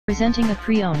Presenting a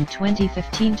pre-owned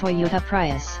 2015 Toyota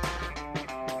Prius.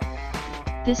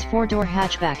 This four-door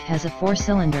hatchback has a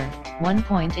four-cylinder,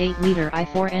 1.8-liter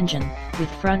i4 engine,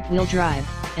 with front-wheel drive,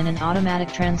 and an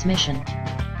automatic transmission.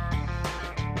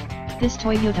 This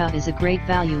Toyota is a great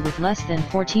value with less than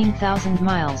 14,000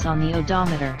 miles on the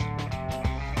odometer.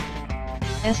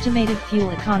 Estimated fuel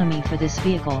economy for this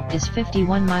vehicle is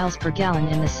 51 miles per gallon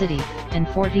in the city, and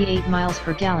 48 miles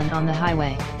per gallon on the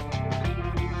highway.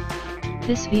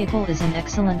 This vehicle is in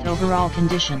excellent overall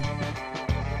condition.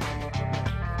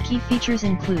 Key features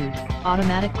include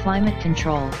automatic climate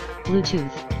control,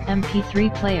 Bluetooth,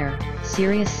 MP3 player,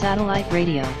 Sirius satellite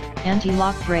radio,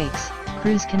 anti-lock brakes,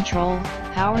 cruise control,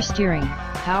 power steering,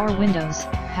 power windows,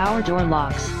 power door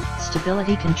locks,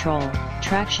 stability control,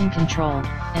 traction control,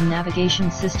 and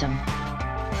navigation system.